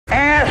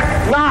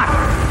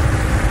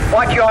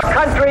what your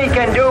country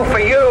can do for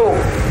you.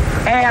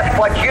 Ask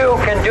what you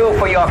can do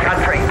for your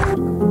country.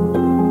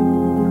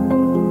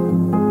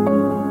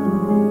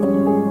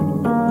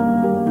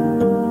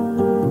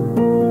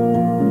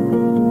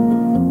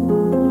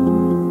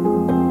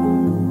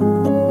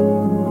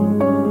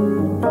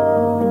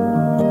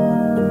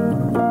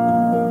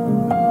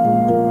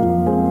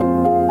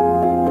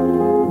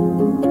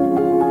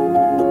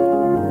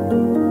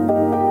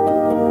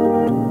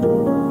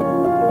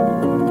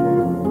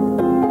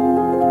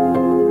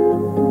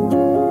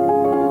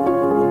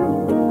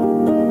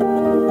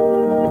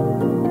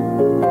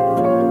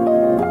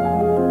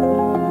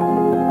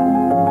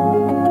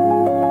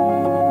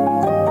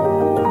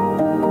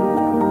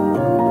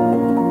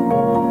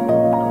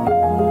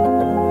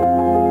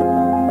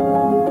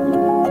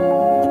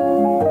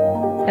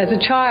 As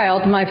a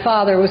child, my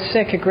father was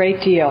sick a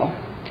great deal.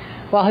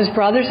 While his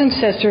brothers and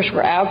sisters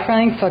were out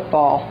playing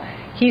football,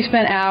 he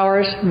spent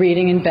hours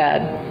reading in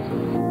bed.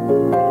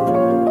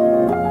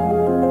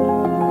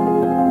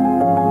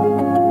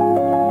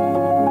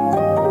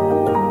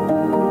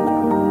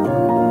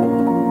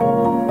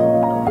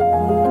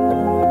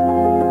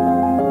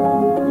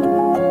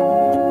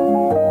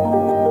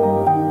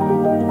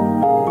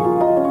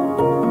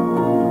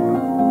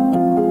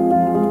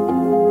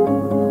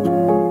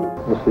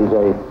 This is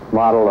a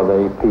model of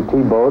a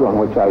PT boat on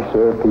which I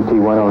served, PT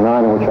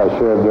 109, in which I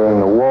served during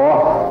the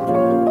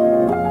war.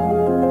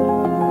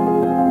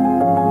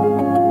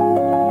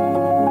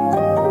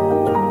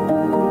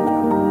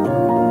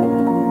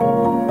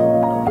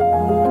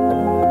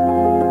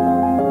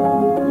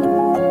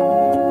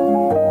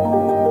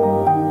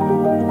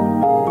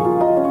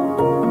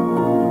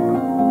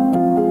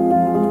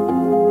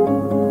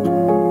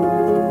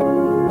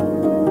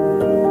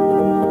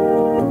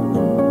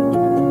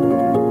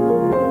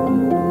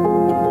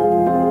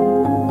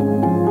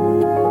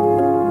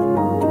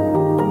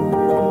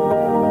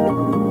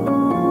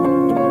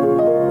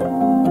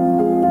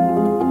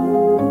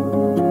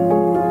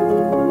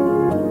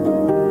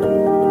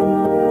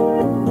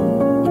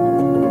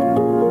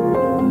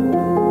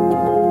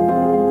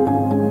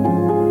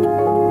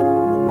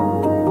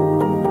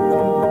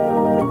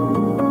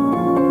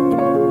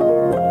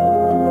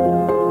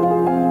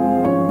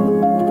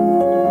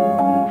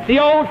 The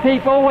old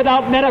people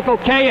without medical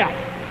care,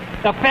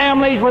 the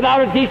families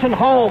without a decent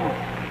home,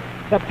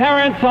 the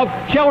parents of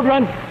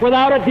children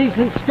without a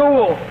decent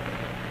school.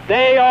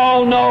 They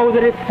all know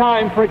that it's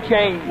time for a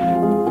change.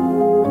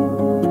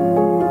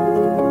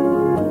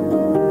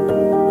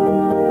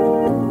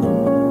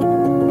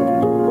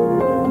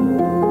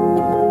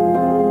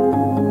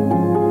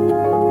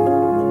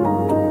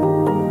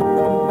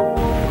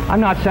 I'm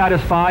not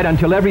satisfied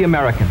until every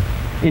American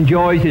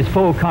enjoys his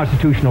full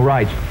constitutional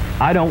rights.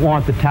 I don't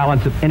want the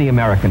talents of any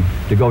American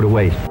to go to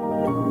waste.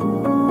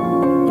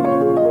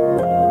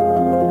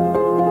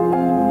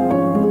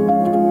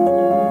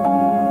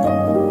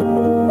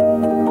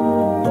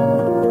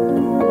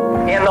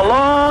 In the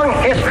long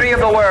history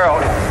of the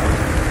world,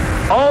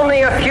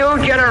 only a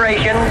few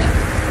generations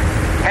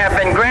have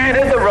been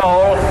granted the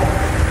role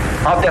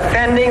of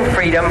defending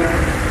freedom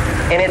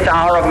in its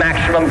hour of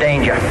maximum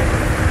danger.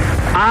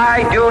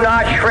 I do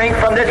not shrink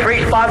from this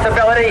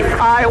responsibility.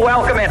 I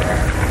welcome it.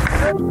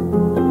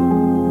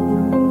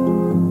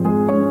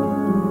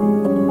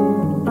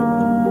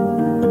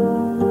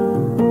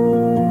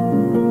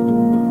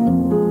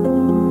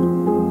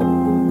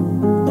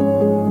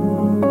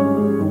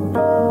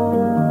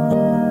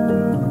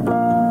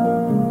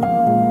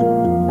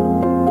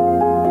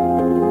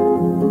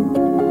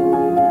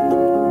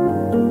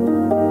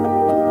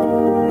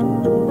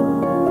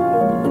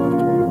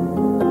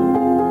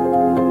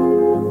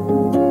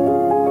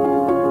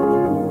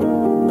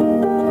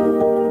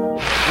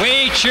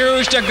 'We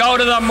choose to go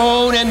to the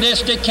moon in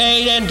this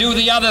decade and do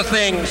the other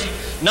things,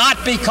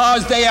 not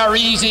because they are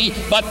easy,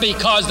 but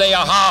because they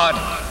are hard.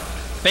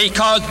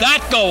 Because that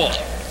goal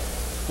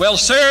will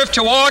serve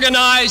to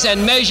organize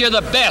and measure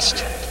the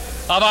best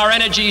of our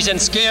energies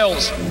and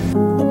skills.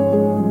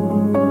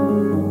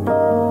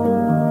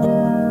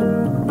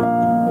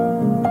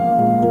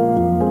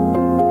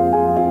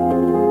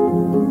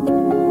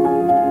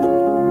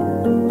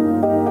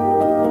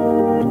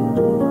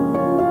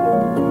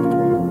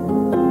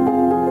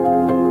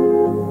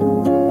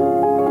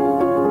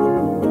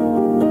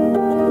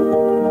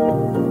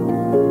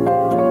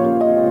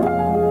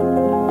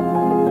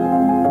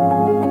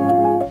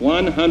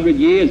 "100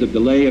 years of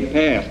delay have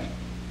passed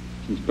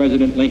since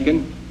President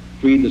Lincoln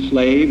freed the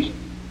slaves,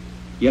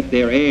 yet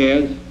their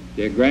heirs,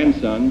 their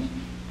grandsons,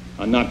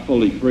 are not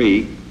fully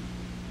free.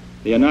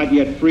 They are not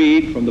yet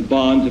freed from the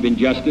bonds of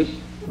injustice.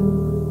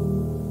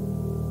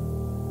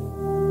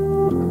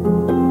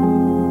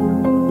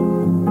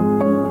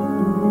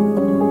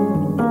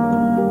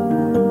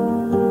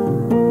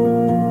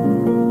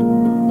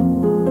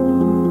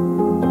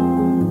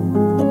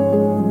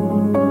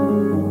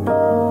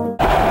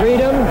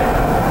 Freedom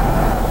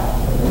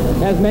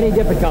has many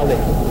difficulties,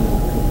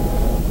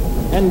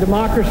 and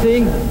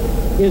democracy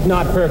is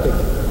not perfect.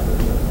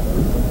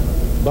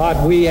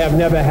 But we have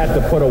never had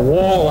to put a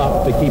wall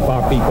up to keep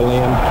our people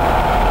in,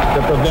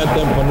 to prevent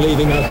them from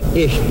leaving us.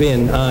 Ich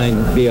bin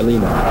ein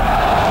Berliner.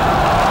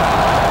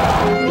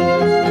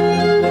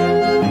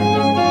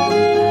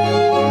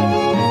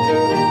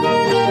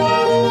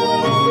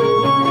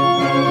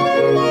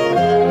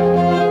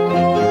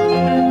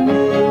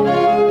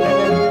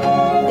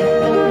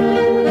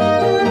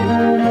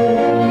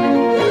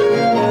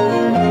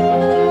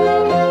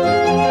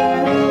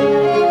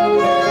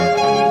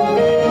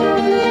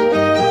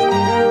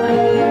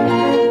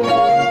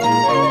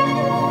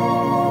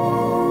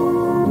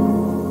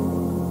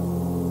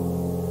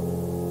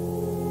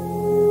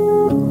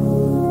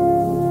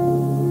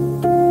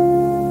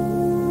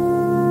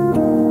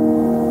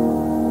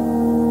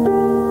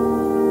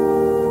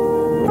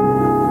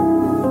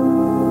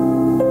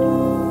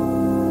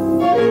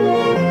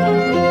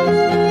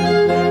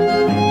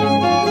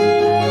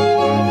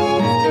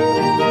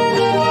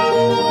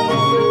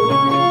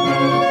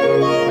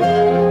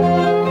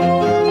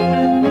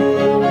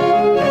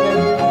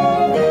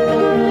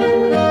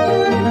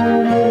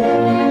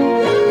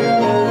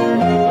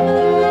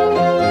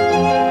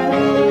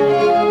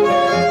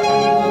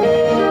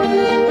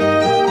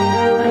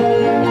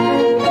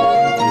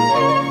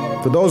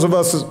 For those of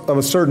us of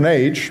a certain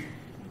age,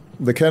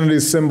 the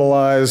Kennedys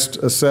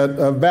symbolized a set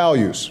of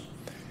values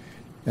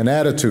and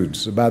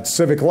attitudes about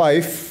civic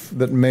life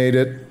that made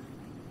it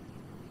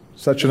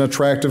such an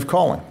attractive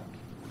calling.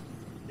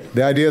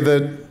 The idea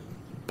that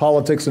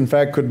politics, in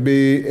fact, could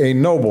be a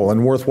noble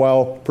and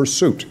worthwhile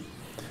pursuit.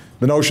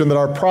 The notion that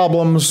our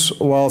problems,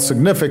 while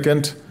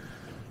significant,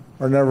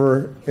 are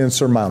never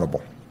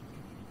insurmountable.